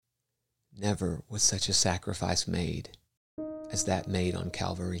Never was such a sacrifice made as that made on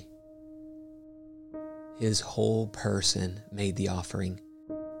Calvary. His whole person made the offering.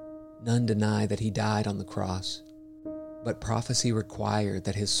 None deny that he died on the cross, but prophecy required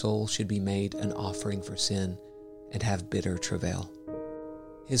that his soul should be made an offering for sin and have bitter travail.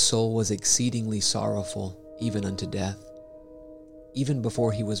 His soul was exceedingly sorrowful, even unto death, even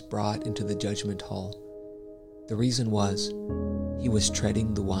before he was brought into the judgment hall. The reason was, he was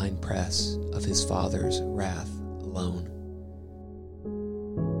treading the winepress of his Father's wrath alone.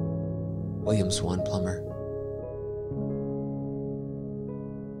 William Swan Plummer.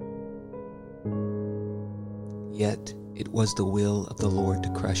 Yet it was the will of the Lord to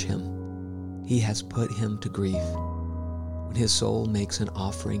crush him. He has put him to grief. When his soul makes an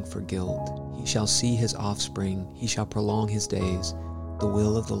offering for guilt, he shall see his offspring, he shall prolong his days. The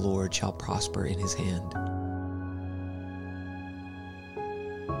will of the Lord shall prosper in his hand.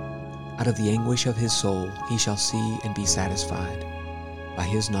 Out of the anguish of his soul he shall see and be satisfied. By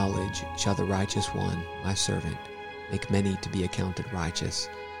his knowledge shall the righteous one, my servant, make many to be accounted righteous,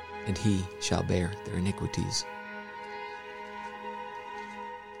 and he shall bear their iniquities.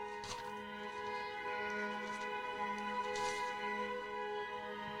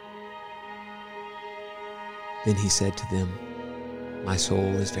 Then he said to them, My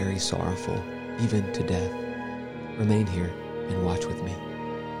soul is very sorrowful, even to death. Remain here and watch with me.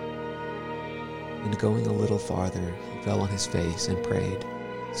 And going a little farther, he fell on his face and prayed,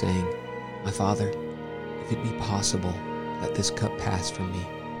 saying, My Father, if it be possible, let this cup pass from me.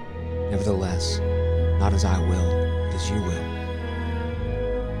 Nevertheless, not as I will, but as you will.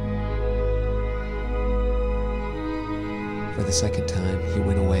 For the second time he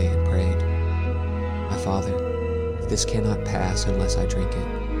went away and prayed, My Father, if this cannot pass unless I drink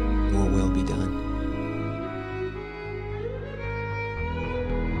it, your will be done.